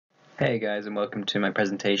Hey guys, and welcome to my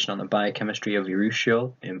presentation on the biochemistry of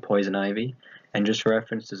Urushiol in poison ivy. And just for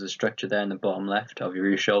reference, there's a structure there in the bottom left of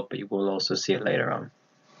Urushiol, but you will also see it later on.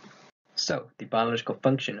 So, the biological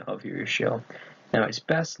function of Urushiol. Now, it's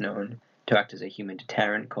best known to act as a human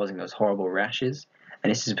deterrent, causing those horrible rashes, and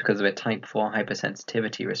this is because of a type 4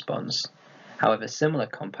 hypersensitivity response. However, similar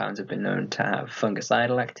compounds have been known to have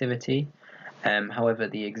fungicidal activity. However,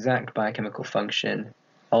 the exact biochemical function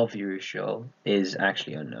of Urushiol is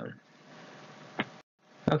actually unknown.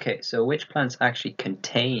 Okay, so which plants actually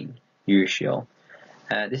contain Urushiol?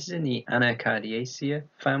 This is in the Anacardiaceae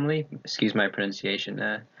family, excuse my pronunciation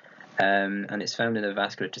there, and it's found in the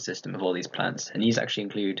vasculature system of all these plants. And these actually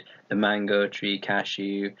include the mango tree,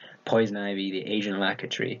 cashew, poison ivy, the Asian lacquer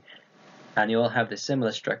tree. And you all have the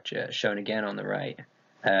similar structure shown again on the right,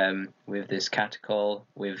 with this catechol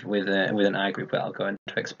with an I group that I'll go into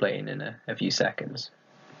explain in a few seconds.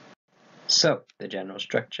 So, the general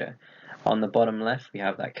structure. On the bottom left, we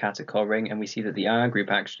have that catechol ring, and we see that the R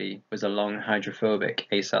group actually was a long hydrophobic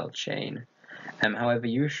acyl chain. However,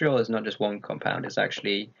 Urushiol is not just one compound, it's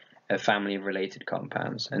actually a family of related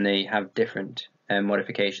compounds, and they have different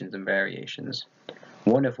modifications and variations.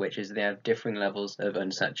 One of which is they have differing levels of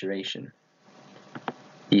unsaturation.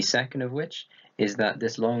 The second of which is that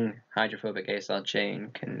this long hydrophobic acyl chain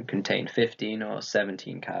can contain 15 or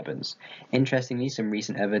 17 carbons. Interestingly, some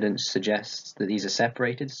recent evidence suggests that these are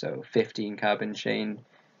separated, so 15 carbon chain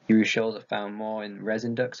urushiols are found more in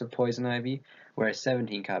resin ducts of poison ivy, whereas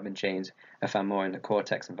 17 carbon chains are found more in the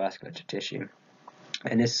cortex and vasculature tissue.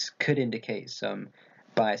 And this could indicate some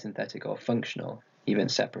biosynthetic or functional even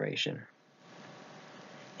separation.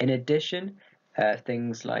 In addition,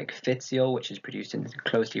 things like phythiol, which is produced in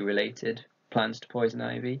closely related plants to poison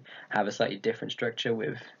ivy, have a slightly different structure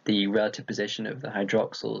with the relative position of the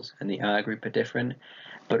hydroxyls and the R group are different,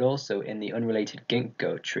 but also in the unrelated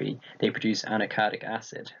ginkgo tree, they produce anacardic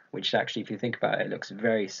acid, which actually, if you think about it, looks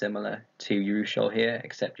very similar to Urushiol here,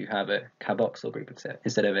 except you have a carboxyl group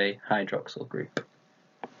instead of a hydroxyl group.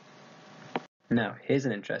 Now, here's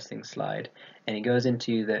an interesting slide, and it goes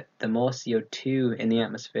into that the more CO2 in the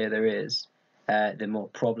atmosphere there is, the more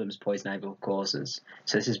problems poison ivy causes.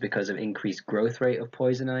 So this is because of increased growth rate of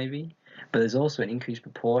poison ivy, but there's also an increased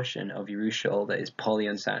proportion of urushiol that is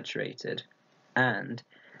polyunsaturated. And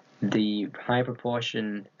the high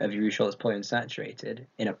proportion of urushiol that's polyunsaturated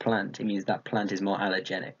in a plant, it means that plant is more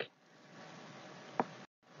allergenic.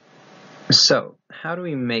 So, how do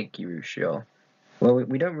we make urushiol? Well,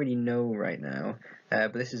 we don't really know right now,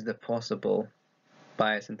 but this is the possible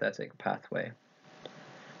biosynthetic pathway.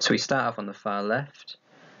 So we start off on the far left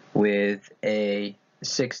with a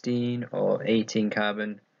 16 or 18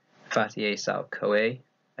 carbon fatty acyl CoA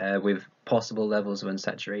with possible levels of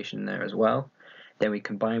unsaturation there as well. Then we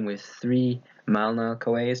combine with 3 malonyl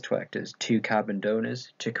CoAs to act as 2 carbon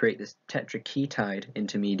donors to create this tetraketide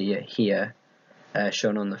intermediate here,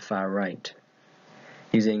 shown on the far right,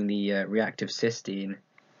 using the reactive cysteine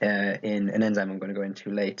in an enzyme I'm going to go into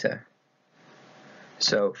later.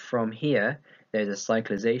 So from here, there's a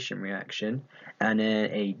cyclization reaction and then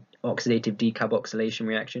a oxidative decarboxylation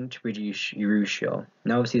reaction to produce urushiol.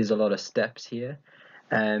 Now obviously there's a lot of steps here,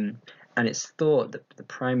 and it's thought that the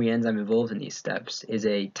primary enzyme involved in these steps is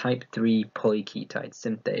a type 3 polyketide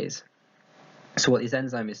synthase. So what this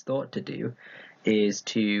enzyme is thought to do is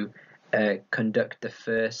to conduct the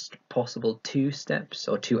first possible 2 steps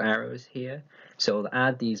or 2 arrows here. So we'll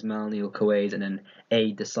add these malonyl CoAs and then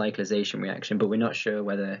aid the cyclization reaction, but we're not sure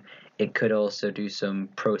whether it could also do some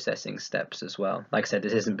processing steps as well. Like I said,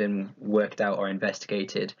 this hasn't been worked out or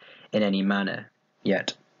investigated in any manner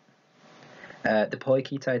yet. The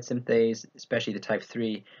polyketide synthase, especially the type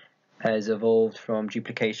 3, has evolved from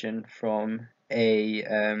duplication from a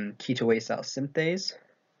ketoacyl synthase,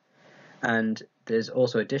 and there's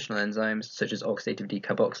also additional enzymes such as oxidative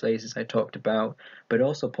decarboxylases I talked about, but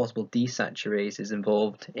also possible desaturases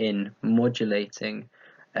involved in modulating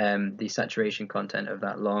the saturation content of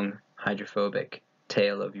that long hydrophobic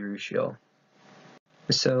tail of urushiol.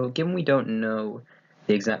 So given we don't know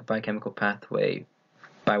the exact biochemical pathway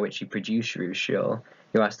by which you produce urushiol,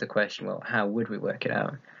 you ask the question, well, how would we work it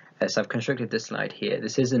out? So I've constructed this slide here.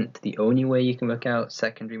 This isn't the only way you can work out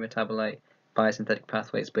secondary metabolite biosynthetic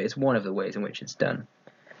pathways, but it's one of the ways in which it's done.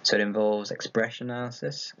 So it involves expression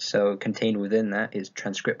analysis, so contained within that is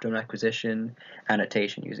transcriptome acquisition,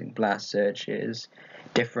 annotation using blast searches,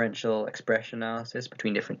 differential expression analysis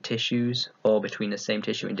between different tissues or between the same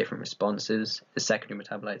tissue in different responses. The secondary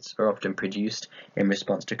metabolites are often produced in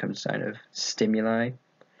response to some kind of stimuli.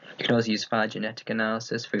 You can also use phylogenetic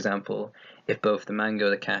analysis, for example, if both the mango,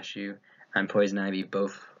 the cashew, and poison ivy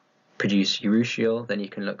both produce urushiol, then you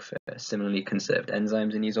can look for similarly conserved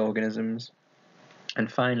enzymes in these organisms.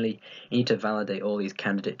 And finally, you need to validate all these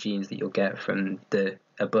candidate genes that you'll get from the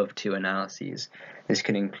above two analyses. This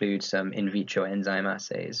can include some in vitro enzyme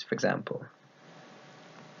assays, for example.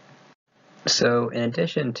 So, in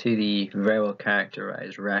addition to the very well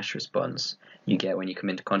characterized rash response you get when you come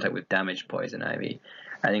into contact with damaged poison ivy,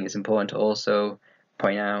 I think it's important to also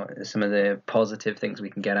point out some of the positive things we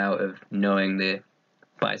can get out of knowing the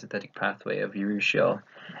biosynthetic pathway of urushiol.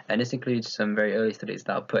 And this includes some very early studies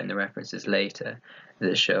that I'll put in the references later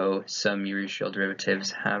that show some urushiol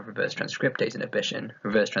derivatives have reverse transcriptase inhibition,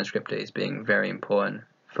 reverse transcriptase being very important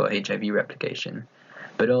for HIV replication.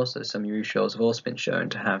 But also some urushiols have also been shown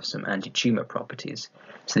to have some anti-tumor properties.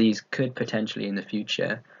 So these could potentially in the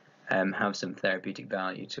future have some therapeutic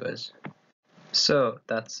value to us. So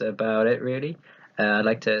that's about it really. I'd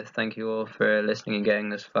like to thank you all for listening and getting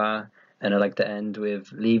this far. And I'd like to end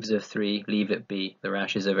with leaves of 3, leave it be. The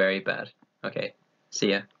rashes are very bad. Okay,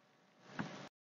 see ya.